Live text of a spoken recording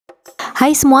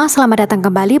Hai semua, selamat datang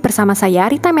kembali bersama saya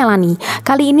Rita Melani.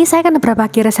 Kali ini saya akan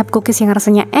berbagi resep cookies yang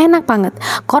rasanya enak banget,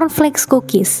 cornflakes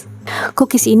cookies.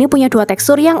 Cookies ini punya dua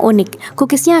tekstur yang unik.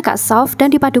 Cookiesnya agak soft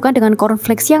dan dipadukan dengan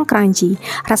cornflakes yang crunchy.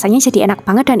 Rasanya jadi enak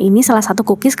banget dan ini salah satu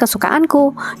cookies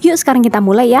kesukaanku. Yuk sekarang kita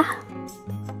mulai ya.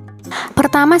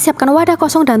 Pertama, siapkan wadah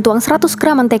kosong dan tuang 100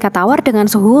 gram mentega tawar dengan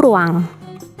suhu ruang.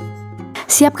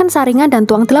 Siapkan saringan dan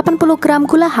tuang 80 gram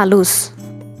gula halus.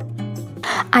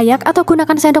 Ayak atau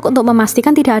gunakan sendok untuk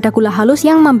memastikan tidak ada gula halus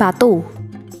yang membatu.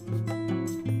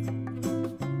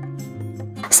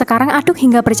 Sekarang aduk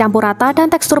hingga bercampur rata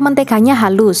dan tekstur menteganya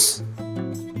halus.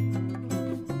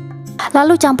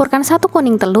 Lalu campurkan 1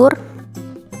 kuning telur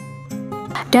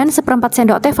dan 1/4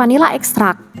 sendok teh vanila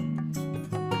ekstrak.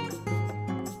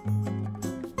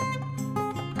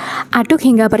 Aduk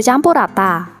hingga bercampur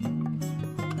rata.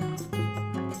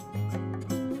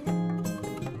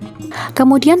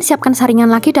 Kemudian siapkan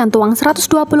saringan lagi dan tuang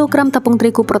 120 gram tepung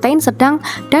terigu protein sedang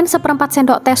dan 1/4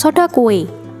 sendok teh soda kue.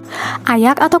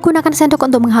 Ayak atau gunakan sendok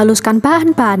untuk menghaluskan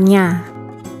bahan-bahannya.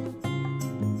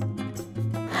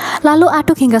 Lalu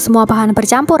aduk hingga semua bahan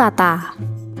bercampur rata.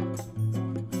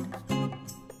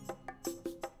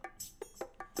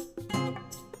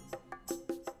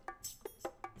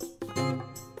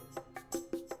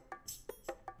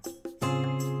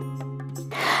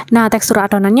 Nah, tekstur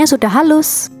adonannya sudah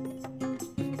halus.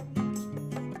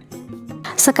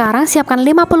 Sekarang siapkan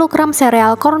 50 gram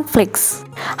sereal cornflakes.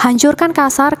 Hancurkan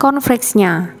kasar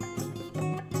cornflakesnya.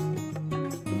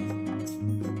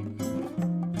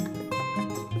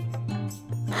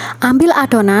 Ambil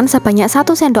adonan sebanyak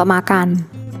 1 sendok makan.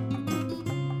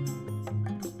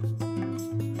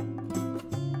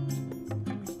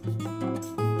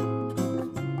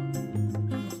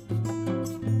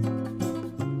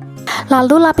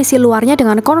 Lalu lapisi luarnya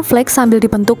dengan cornflakes sambil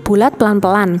dibentuk bulat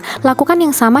pelan-pelan. Lakukan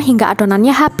yang sama hingga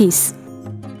adonannya habis.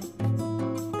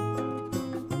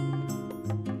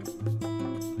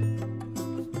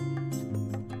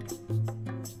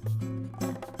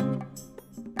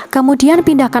 Kemudian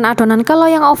pindahkan adonan ke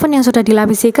loyang oven yang sudah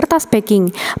dilapisi kertas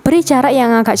baking. Beri jarak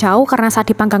yang agak jauh karena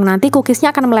saat dipanggang nanti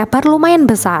cookiesnya akan melebar lumayan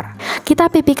besar. Kita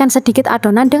pipihkan sedikit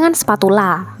adonan dengan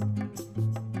spatula.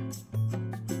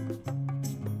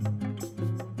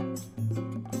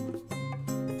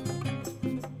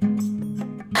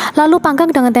 Lalu panggang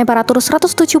dengan temperatur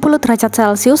 170 derajat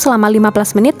Celcius selama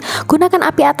 15 menit, gunakan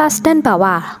api atas dan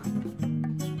bawah.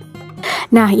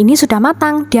 Nah, ini sudah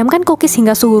matang. Diamkan cookies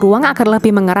hingga suhu ruang agar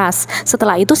lebih mengeras.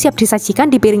 Setelah itu siap disajikan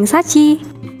di piring saji.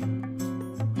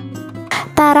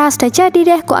 Tara, sudah jadi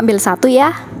deh, ku ambil satu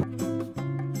ya.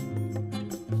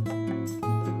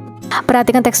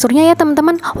 Perhatikan teksturnya ya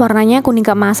teman-teman, warnanya kuning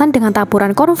keemasan dengan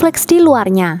taburan cornflakes di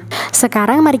luarnya.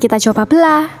 Sekarang mari kita coba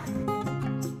belah.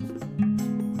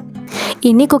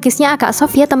 Ini cookiesnya agak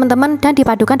soft ya teman-teman dan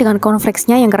dipadukan dengan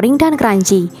cornflakesnya yang kering dan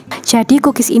crunchy. Jadi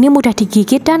cookies ini mudah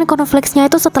digigit dan cornflakesnya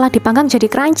itu setelah dipanggang jadi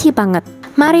crunchy banget.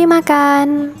 Mari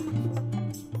makan.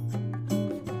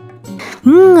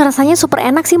 Rasanya super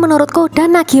enak sih menurutku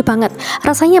dan nagih banget.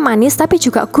 Rasanya manis tapi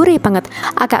juga gurih banget.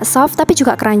 Agak soft tapi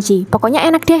juga crunchy. Pokoknya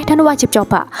enak deh dan wajib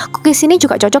coba. Cookies ini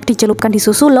juga cocok dicelupkan di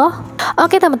susu loh.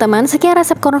 Oke teman-teman, sekian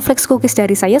resep cornflakes cookies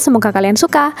dari saya. Semoga kalian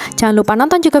suka. Jangan lupa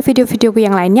nonton juga video-videoku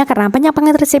yang lainnya karena banyak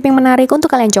banget resep yang menarik untuk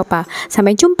kalian coba.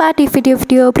 Sampai jumpa di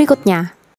video-video berikutnya.